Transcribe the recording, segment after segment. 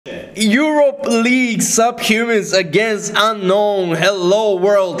Europe League Subhumans against Unknown. Hello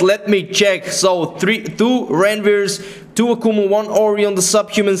world, let me check. So 2 Ranvirs, 2 Akuma, 1 Ori on the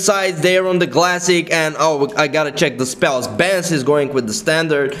Subhuman side. They're on the Classic. And oh, I gotta check the spells. Benz is going with the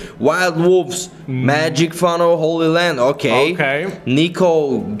Standard. Wild Wolves, Magic Funnel, Holy Land. Okay.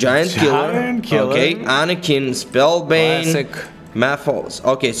 Nico, Giant Killer. Okay. Anakin, Spellbane. Classic. Mathos.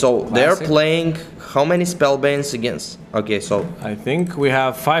 Okay, so they're playing how many Spellbanes against? Okay, so I think we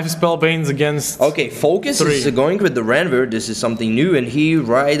have 5 Spellbanes against. Okay, Focus 3. is going with the Ranvir. This is something new, and he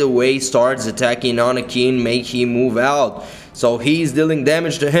right away starts attacking Anakin, make him move out. So he's dealing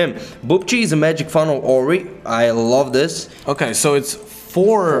damage to him. Bubchi is a Magic Funnel Ori. I love this. Okay, so it's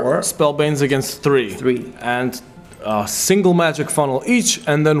 4 Spellbanes against 3. 3. And a single Magic Funnel each,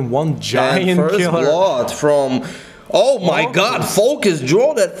 and then 1 Giant and first Killer. blood from. Oh my god, Focus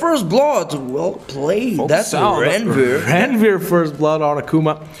draw that first blood. Well played. That's a Ranvir. Ranvir first blood on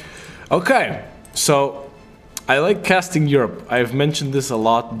Akuma. Okay, so I like casting Europe. I've mentioned this a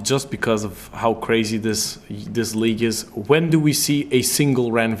lot just because of how crazy this league is. When do we see a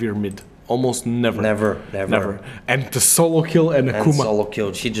single Ranvir mid? Almost never. Never. And the solo kill and Akuma. And solo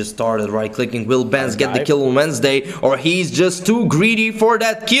kill. She just started right clicking. Will Benz get the kill on Wednesday? Or he's just too greedy for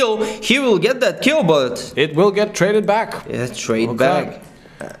that kill? He will get that kill, but it will get traded back. Yeah, trade back.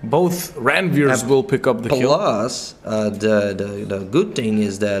 Both Ranvirs will pick up the kill. Plus, the good thing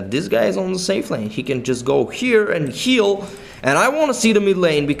is that this guy is on the safe lane. He can just go here and heal. And I want to see the mid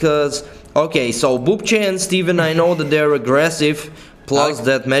lane because, okay, so Bubche and Steven, I know that they're aggressive. Plus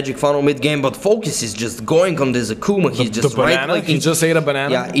that Magic Funnel mid game, but Focus is just going on this Akuma. He's just right-clicking. He just ate a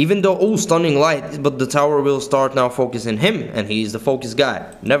banana. Yeah, even though, stunning light, but the tower will start now focusing him, and he's the focus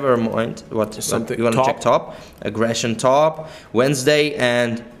guy. Never mind. What you want to check top? Aggression top. Wednesday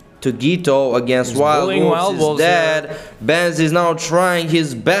and Togito against Wild Wolves is dead. Benz is now trying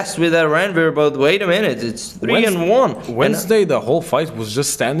his best with that Ranvir, but wait a minute, it's 3-1. Wednesday, the whole fight was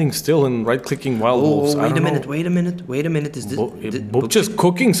just standing still and right-clicking Wild Wolves. Wait a minute. Is this just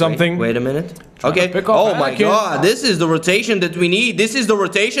cooking something? Wait a minute. Okay. Oh my god, this is the rotation that we need. This is the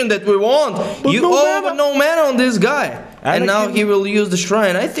rotation that we want. But no mana on this guy. And now he will use the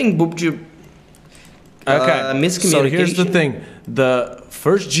shrine. I think Bubji. Miscommunication. So here's the thing. The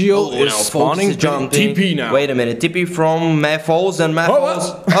first Geo is spawning TP now. Wait a minute, TP from Mathos and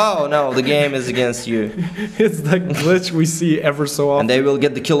Mathos. Oh no, the game is against you. It's the glitch we see ever so often. And they will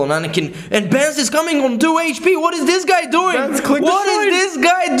get the kill on Anakin. And Benz is coming on 2 HP. What is this guy doing? What is this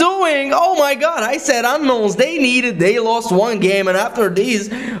guy doing? Oh my god, I said Unknowns. They lost 1 game, and after these,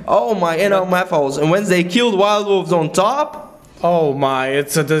 oh my, Mathos. And Wednesday killed Wild Wolves on top. Oh my,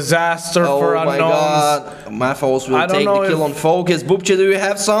 it's a disaster for Unknowns. Oh my god, Mathos will take the kill on Focus. Bubche, do you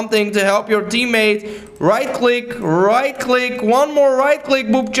have something to help your teammate? Right click, one more right click,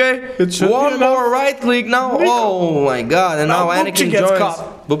 Bubche. One more right click now. Oh my god, and now Anakin joins.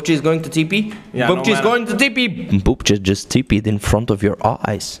 Bubche is going to TP? Yeah, Bubche is going to TP. Bubche just TP'd in front of your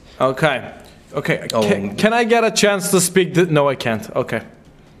eyes. Okay. Can I get a chance to speak? No, I can't. Okay.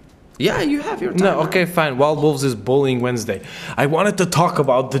 Yeah, you have your time. No, okay, fine. Wild Wolves is bullying Wednesday. I wanted to talk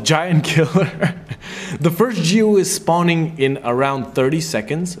about the Giant Killer. The first Geo is spawning in around 30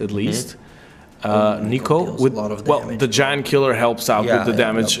 seconds, at least. Nico, with the Giant Killer helps out with the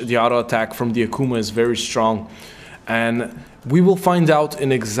damage. The auto attack from the Akuma is very strong. And we will find out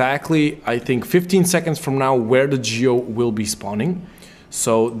in exactly, I think, 15 seconds from now where the Geo will be spawning.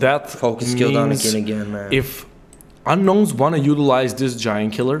 So that Focus killed Anakin again, man. If Unknowns want to utilize this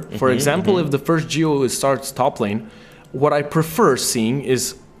Giant Killer. For example, if the first Geo starts top lane, what I prefer seeing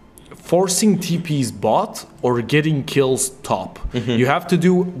is forcing TP's bot or getting kills top. You have to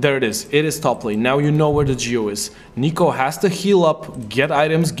do, there it is top lane. Now you know where the Geo is. Nico has to heal up, get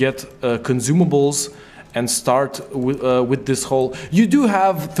items, get consumables, and start with this whole... You do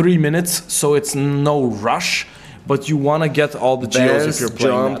have 3 minutes, so it's no rush. But you want to get all the Geos if you're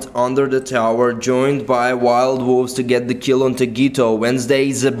playing jumped under the tower, joined by Wild Wolves to get the kill on Togito. Wednesday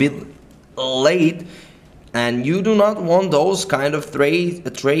is a bit late, and you do not want those kind of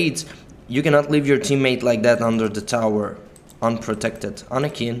trades. You cannot leave your teammate like that under the tower, unprotected.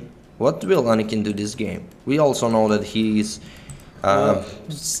 Anakin, what will Anakin do this game? We also know that he's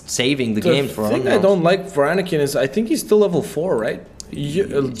saving the game for Unknowns. The thing I don't like for Anakin is I think he's still level 4, right? He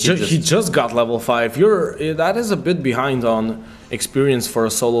just got level 5. That is a bit behind on experience for a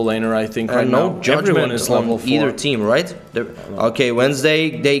solo laner, I think. Right no now, everyone is level 4. Either team, right? Okay,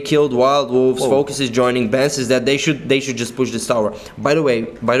 Wednesday they killed Wild Wolves. Focus is joining. Benz is that they should just push this tower. By the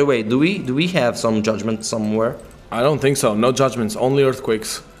way, do we have some judgment somewhere? I don't think so. No judgments, only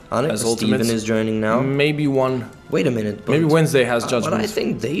earthquakes. as Steven ultimates. is joining now. Maybe one. Wait a minute. Maybe Wednesday has But I judgment.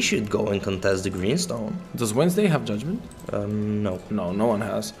 think they should go and contest the Greenstone. Does Wednesday have judgment? No. No, no one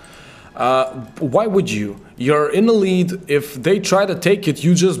has. Why would you? You're in a lead. If they try to take it,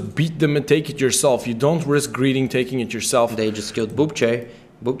 you just beat them and take it yourself. You don't risk greeting taking it yourself. They just killed Bubche.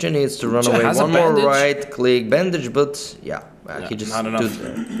 Bubche needs to run Bubche away. has a One more bandage. right click bandage, but yeah, he just not enough.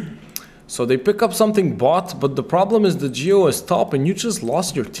 stood. So they pick up something bot, but the problem is the Geo is top and you just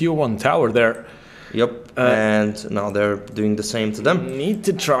lost your tier 1 tower there. Yep, and now they're doing the same to them. Need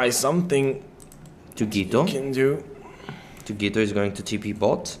to try something To Gito. can do. To Gito is going to TP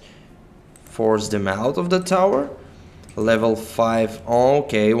bot. Force them out of the tower. Level 5.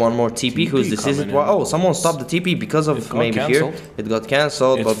 Okay, one more TP. Who's this? Is it? coming in. Oh, someone stopped the TP because of got maybe cancelled. here. It got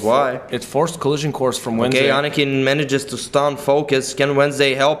cancelled, but why? It forced collision course from Wednesday. Okay, Anakin manages to stun focus. Can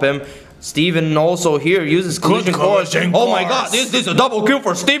Wednesday help him? Steven also here uses collision course. collision Oh my god, course. this is a double kill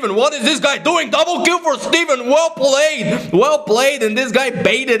for Steven. What is this guy doing? Double kill for Steven. Well played. Well played. And this guy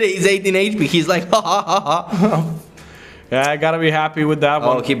baited his 18 HP. He's like, ha ha ha ha. Yeah, I gotta be happy with that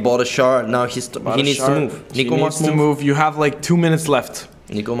one. Oh, he bought a shard. Now he needs to move. Nico must move. You have like 2 minutes left.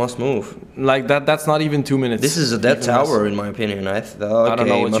 Nico must move. Like that's not even 2 minutes. This is a dead Even tower less. in my opinion. Okay, don't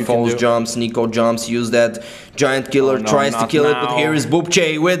know what you can Mafos do. jumps, Nico jumps, use that giant killer, Oh, no, tries to not kill it, but now. here is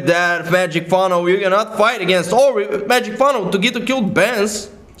Bubche with that magic funnel. You cannot fight against all magic funnel to get to kill Benz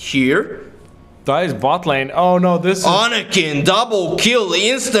here. That is bot lane. Oh no, this is Anakin, double kill,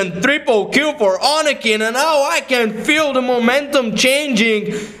 instant triple kill for Anakin, and now I can feel the momentum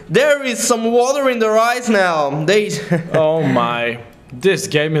changing. There is some water in their eyes now. They oh my. This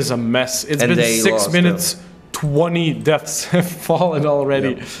game is a mess. It's And been they 6 lost, minutes, 20 deaths have fallen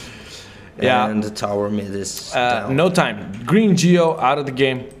already. Yep. Yeah. And the tower mid is down. No time. Green Geo out of the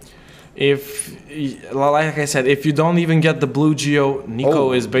game. If, like I said, if you don't even get the blue Geo, Nico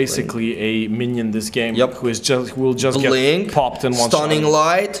Oh, is basically a minion this game. Yep. Who will just Blink, get popped in one stunning shot.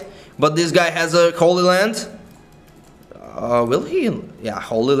 light, but this guy has a Holy Land. Will he? Yeah,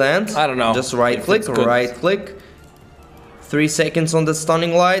 Holy Land. I don't know Just right if click, it's good. right click. 3 seconds on the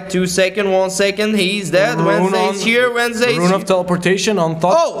stunning light, 2 seconds, 1 second. He's dead. Wednesday's here. Wednesday's Rune here. of teleportation on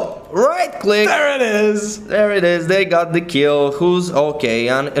top. Oh, right click. There it is. There it is. They got the kill. Who's okay?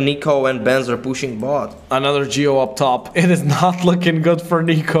 And Nico and Benz are pushing bot. Another Geo up top. It is not looking good for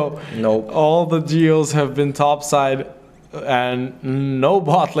Nico. Nope. All the Geos have been topside and no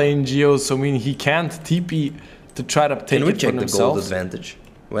bot lane Geos, so I mean he can't TP to try to take Can we it check for the gold themselves. advantage?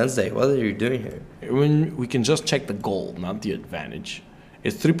 Wednesday, what are you doing here? When we can just check the goal, not the advantage.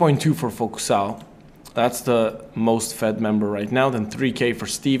 It's 3.2 for Focusao. That's the most fed member right now. Then 3K for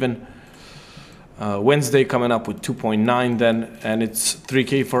Steven. Wednesday coming up with 2.9 then, and it's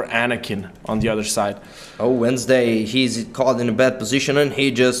 3K for Anakin on the other side. Oh, Wednesday, he's caught in a bad position and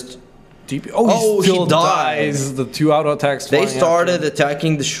he just... TP. Oh, he still he died. dies. The 2 auto attacks. They flying started after him.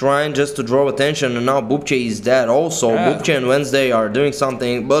 attacking the shrine just to draw attention, and now Bubche is dead also. Yeah. Bubche and Wednesday are doing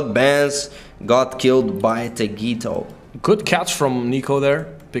something, but Benz got killed by Tegito. Good catch from Nico there,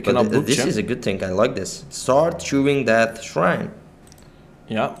 picking But up Bukchen. this is a good thing, I like this. Start chewing that shrine.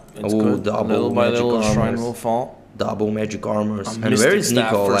 Yeah, it's Oh, good. double Little by magic little, shrine armors. will fall. Double magic armors. A And where mystic is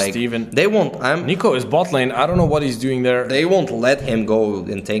staff Nico? for Like, Steven. they won't... Nico is bot lane. I don't know what he's doing there. They won't let him go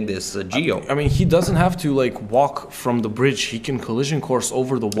and take this Geo. I mean, he doesn't have to like walk from the bridge. He can collision course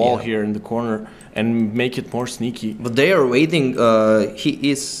over the wall Yeah. here in the corner and make it more sneaky. But they are waiting. He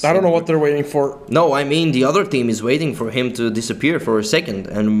is... I don't know what they're waiting for. No, I mean the other team is waiting for him to disappear for a second.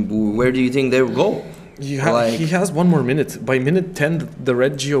 And where do you think they will go? He Like- he has 1 more minute. By minute 10, the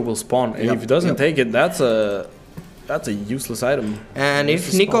red Geo will spawn. And Yep, if he doesn't yep. take it, that's a useless item. And if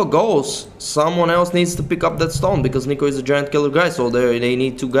Useless Nico spawn. goes, someone else needs to pick up that stone because Nico is a giant killer guy, so they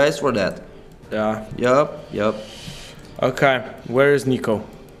need 2 guys for that. Yeah. Yep. Okay, where is Nico?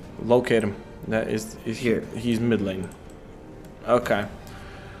 Locate him. That is Here. He's mid lane. Okay.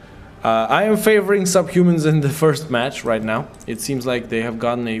 I am favoring Subhumans in the first match right now. It seems like they have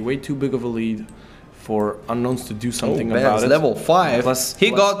gotten a way too big of a lead for Unknowns to do something about Benz, it. level 5.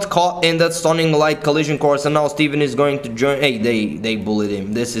 He got caught in that stunning light collision course, and now Steven is going to join. Hey, they bullied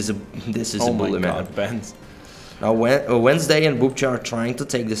him. This is a Oh bully, my man. god, Benz. Now Wednesday and Bubche are trying to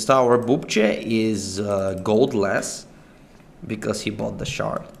take this tower. Bubche is gold less because he bought the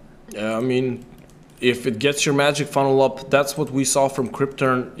shard. I mean, if it gets your magic funnel up, that's what we saw from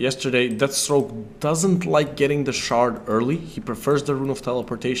Crypturn yesterday. Deathstroke doesn't like getting the shard early. He prefers the Rune of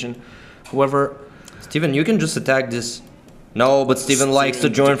Teleportation. However, Steven, you can just attack this No, but Steven likes to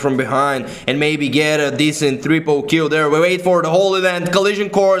join from behind and maybe get a decent triple kill there. We wait for the Holy Land collision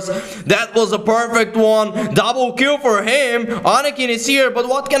course. That was a perfect one. Double kill for him. Anakin is here, but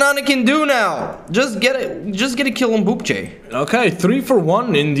what can Anakin do now? Just get a kill on Boopche. Okay, 3 for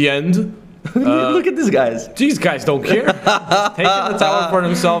 1 in the end. Look at these guys. These guys don't care. Taking the tower for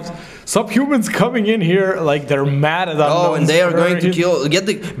themselves. Subhumans coming in here like they're mad at Unknowns. Oh, and they are going to kill.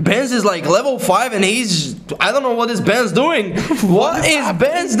 Benz is like level 5 and he's... I don't know what is Benz doing. What is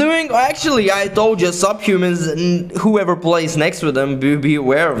Benz doing? Actually, I told you, Subhumans and whoever plays next to them, be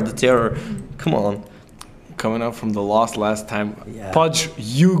aware of the terror. Come on. Coming up from the loss last time. Yeah. Pudge,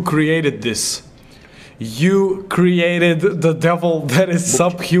 you created this. You created the devil that is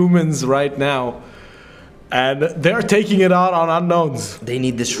Subhumans right now. And they're taking it out on Unknowns. They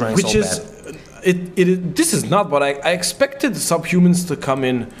need this shrine Which so is, bad. This is not what I expected Subhumans to come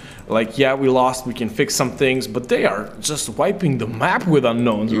in. Like, yeah, we lost, we can fix some things, but they are just wiping the map with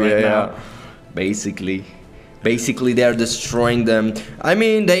Unknowns right now. Basically, they're destroying them. I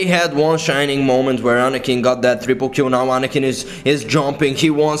mean, they had one shining moment where Anakin got that triple kill. Now Anakin is jumping. He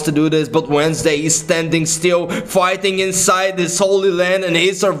wants to do this, but Wednesday is standing still, fighting inside this Holy Land, and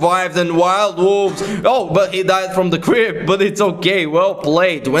he survived. And Wild Wolves. Oh, but he died from the crib. But it's okay. Well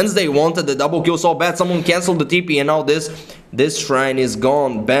played. Wednesday wanted the double kill so bad. Someone canceled the TP, and now this shrine is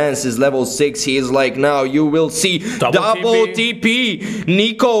gone. Bans is level 6. He is like, now you will see double TP.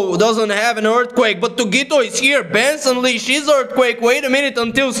 Nico doesn't have an earthquake, but Tugito is here. Bans unleash his earthquake. Wait a minute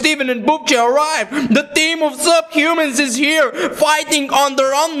until Steven and Boopche arrive. The team of Subhumans is here, fighting on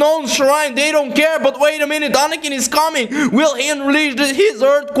their unknown shrine. They don't care, but wait a minute. Anakin is coming. Will he unleash his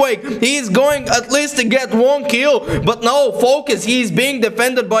earthquake? He's going at least to get one kill, but no, focus. He's being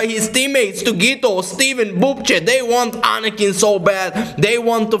defended by his teammates. Tugito, Steven, Boopche. They want Anakin so bad. They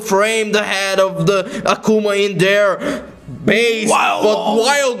want to frame the head of the Akuma in their base.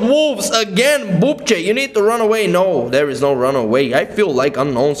 Wild Wolves again. Boopche, you need to run away. No, there is no run away. I feel like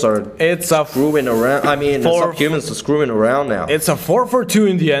Unknowns are screwing around. I mean, Subhumans are screwing around now. It's a 4 for 2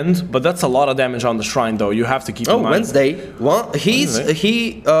 in the end, but that's a lot of damage on the shrine though. You have to keep in mind. Wednesday. Well, he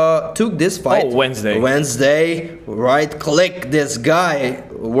took this fight. Oh, Wednesday. Wednesday. Right click this guy.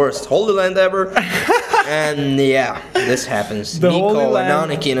 Worst Holy Land ever. And yeah, this happens. Nico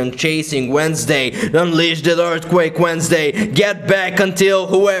and Anakin and chasing Wednesday. Unleash the earthquake, Wednesday. Get back until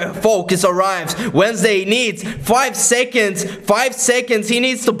whoever Focus arrives. Wednesday needs 5 seconds. 5 seconds. He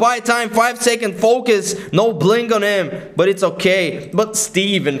needs to buy time. 5-second focus. No blink on him. But it's okay. But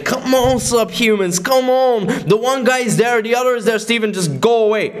Steven, come on, Subhumans. Come on. The one guy is there. The other is there. Steven, just go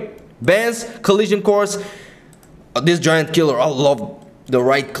away. Bans, collision course. This giant killer. I love the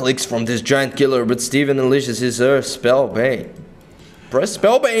right clicks from this giant killer, but Steven unleashes his Spellbane. Press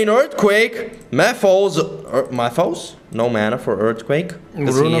Spellbane, Earthquake, Maphos? No mana for Earthquake.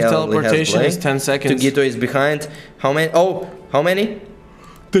 Rune of Teleportation is 10 seconds. Tugito is behind. How many? Oh, how many?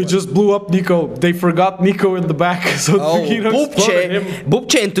 They just blew up Nico. They forgot Nico in the back, so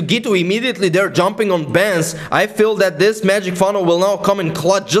Boopche and Tugito immediately they're jumping on Bans. I feel that this magic funnel will now come in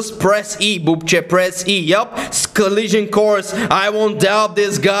clutch. Just press E, Boopche, press E. Yup, collision course. I won't doubt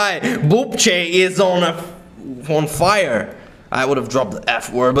this guy. Boopche is on fire. I would have dropped the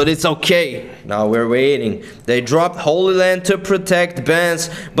F word, but it's okay. Now we're waiting. They dropped Holy Land to protect Bans,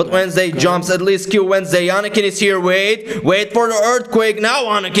 but Wednesday jumps. At least kill Wednesday. Anakin is here. Wait for the earthquake. Now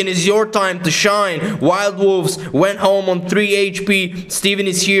Anakin is your time to shine. Wild Wolves went home on 3 HP. Steven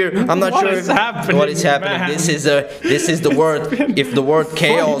is here. I'm not sure what is happening. Man. This is the word. If the word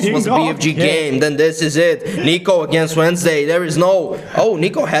chaos was a BFG game, then this is it. Nico against Wednesday. There is no. Oh,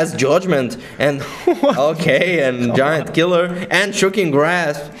 Nico has judgment and okay, and giant killer. And Shooking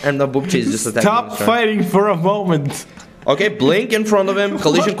Grasp, and the Boopche is just attacking. Stop fighting for a moment. Okay, blink in front of him.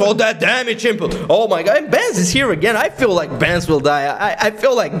 Collision called that damage input. Oh my god, Bans is here again. I feel like Bans will die. I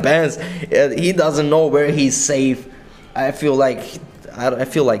feel like Bans, he doesn't know where he's safe. I feel like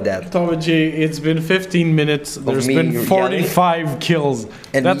that. Tomaji, it's been 15 minutes. There's been 45 kills.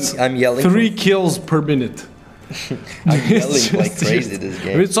 And that's I'm yelling 3 kills per minute. I'm yelling like crazy this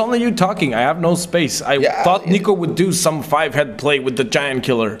game. It's only you talking. I have no space. I thought Nico would do some 5-head play with the giant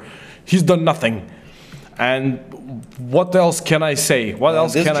killer. He's done nothing. And what else can I say? What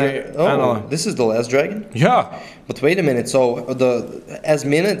else can I know? This is the last dragon? Yeah. But wait a minute. So as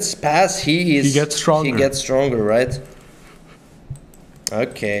minutes pass, he gets stronger. He gets stronger, right?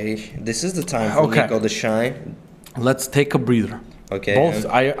 Okay. This is the time for Nico to shine. Let's take a breather. Okay.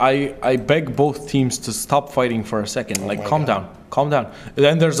 I beg both teams to stop fighting for a second. Like, calm down.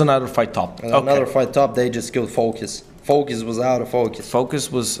 Then there's another fight top. Another fight top. They just killed Focus. Focus was out of focus.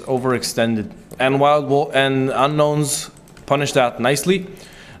 Focus was overextended. And Wild Wolf and Unknowns punished that nicely.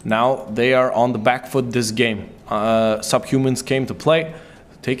 Now they are on the back foot this game. Subhumans came to play,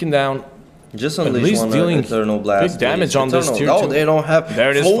 taken down. Just at unleash least one dealing Eternal Blast. big damage on this tier 2. No, they don't have.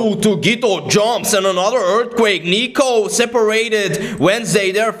 There it is. Oh, Tugito jumps and another Earthquake. Nico separated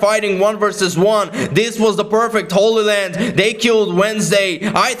Wednesday. They're fighting 1 versus 1. This was the perfect Holy Land. They killed Wednesday.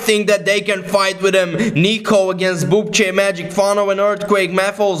 I think that they can fight with him. Nico against Bubche, Magic Fano and Earthquake.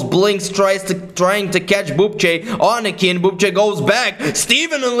 Mathos blinks, trying to catch Bubche. Anakin, Bubche goes back.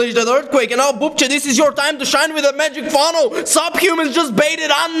 Steven unleashed that Earthquake. And now Bubche, this is your time to shine with a Magic Fano. Subhumans just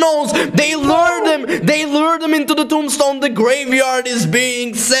baited unknowns. They lured them into the tombstone. The graveyard is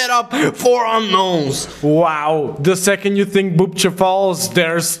being set up for unknowns. Wow. The second you think Bubche falls,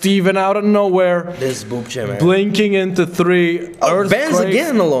 there's Steven out of nowhere. This Bubche, man. Blinking into 3. Oh, Ben's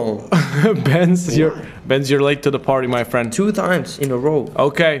again alone. Ben's, you're late to the party, my friend. 2 times in a row.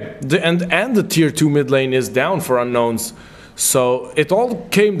 Okay. And the tier 2 mid lane is down for unknowns. So it all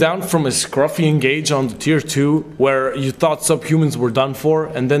came down from a scruffy engage on the tier 2 where you thought Subhumans were done for,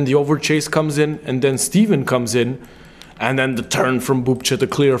 and then the overchase comes in, and then Steven comes in, and then the turn from Bubche to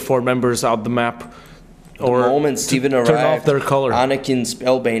clear 4 members out the map. Or the moment Steven arrived, turn off their color. Anakin's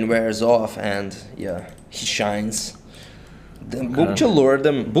Spellbane wears off, and yeah, he shines. Then Bubche lured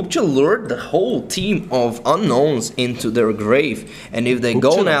them. Bubche lured the whole team of unknowns into their grave, and if they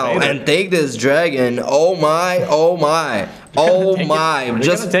go now and take this dragon, oh my, oh my. Oh my!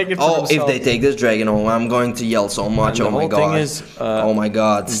 Just if they take this dragon home, I'm going to yell so much. Oh my god! Oh my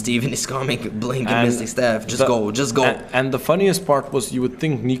god! Steven is coming, blink and Mystic Staff. Just go, just go. And the funniest part was you would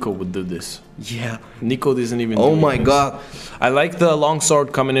think Nico would do this. Yeah. Nico doesn't even. Oh my god! I like the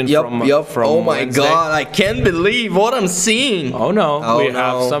longsword coming in from. Oh my god! I can't believe what I'm seeing. Oh no! We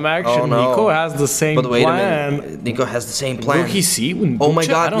have some action. Nico has the same plan. But wait a minute. Nico has the same plan. Will he see? Oh my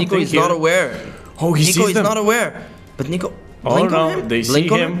god! Nico is not aware. Oh, he sees them. Nico is not aware. But Nico, blink on him. They see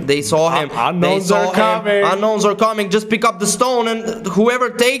him. They saw him. Unknowns are coming. Unknowns are coming. Just pick up the stone, and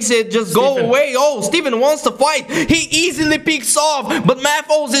whoever takes it, just go away. Oh, Steven wants to fight. He easily picks off, but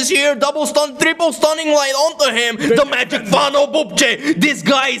Mathos is here. Double stun, triple stunning light onto him. The Magic Fano Bubche. This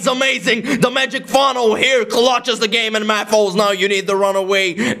guy is amazing. The Magic Fano here clutches the game, and Mathos, now you need to run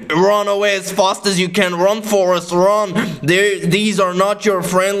away. Run away as fast as you can. Run, Forrest, run. These are not your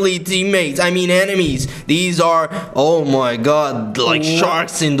friendly teammates. I mean enemies. These are, oh my god, like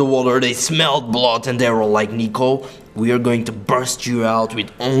sharks in the water. They smelled blood, and they were like, Nico, we are going to burst you out with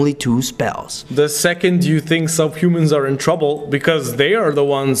only 2 spells. The second you think Subhumans are in trouble, because they are the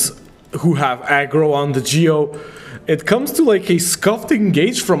ones who have aggro on the Geo, it comes to like a scuffed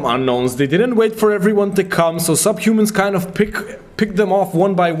engage from unknowns. They didn't wait for everyone to come, so Subhumans kind of pick them off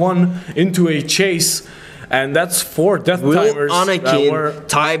one by one into a chase. And that's 4 death timers. Will Anakin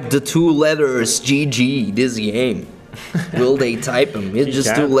type the 2 letters GG this game? Will they type them? It's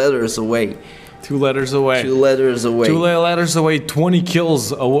just 2 letters away. 2 letters away. 2 letters away. 2 letters away. 20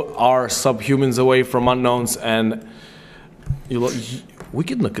 kills are Subhumans away from unknowns, and we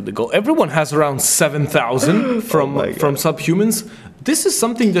can look at the goal. Everyone has around 7,000 from Subhumans. This is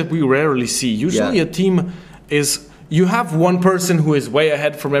something that we rarely see. Usually, a team is. You have one person who is way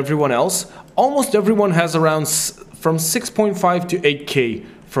ahead from everyone else. Almost everyone has around from 6.5 to 8k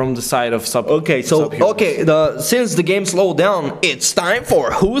from the side of Subhumans. Since the game slowed down, it's time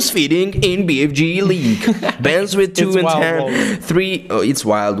for Who's Feeding in BFG League. Ben's with 2 and 10, 3. Oh, it's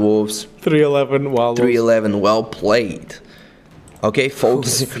Wild Wolves. 311 Wild Wolves. 311. Well played. Okay,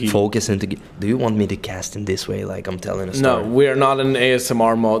 focus into. Do you want me to cast in this way, like I'm telling a story? No, we're not in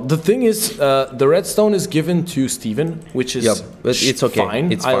ASMR mode. The thing is, the redstone is given to Steven, which is but it's okay.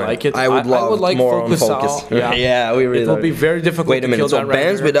 Fine. It's fine. I like it. I would like more on focus. Yeah, we really. It will be very difficult. Wait a minute. So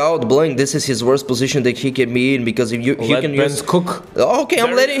Ben's without blink. This is his worst position that he can be in, because if he can use cook. Okay,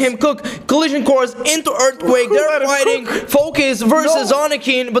 I'm letting him cook. Collision course into Earthquake. They're fighting. Focus versus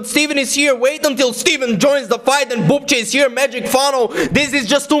Anakin, but Steven is here. Wait until Steven joins the fight, and Bubche is here. Magic Fano. This is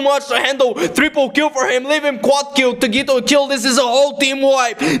just too much to handle. Triple kill for him. Leave him quad kill. Tugito kill. This is a whole team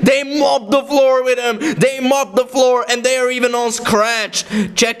wipe. They mopped the floor with him. They mopped the floor, and they are even on scratch.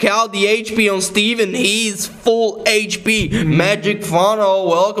 Check out the HP on Steven. He's full HP. Magic Fano,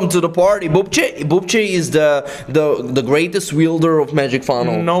 welcome to the party. Bubche is the greatest wielder of Magic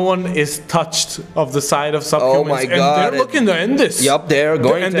Fano. No one is touched of the side of Subhumans. Oh my god. And they're looking to end this. Yup, they're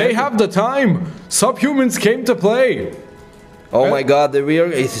going and they have the time. Subhumans came to play. Oh my god,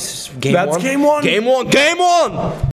 it's game 1. That's game 1. Game 1. Game 1!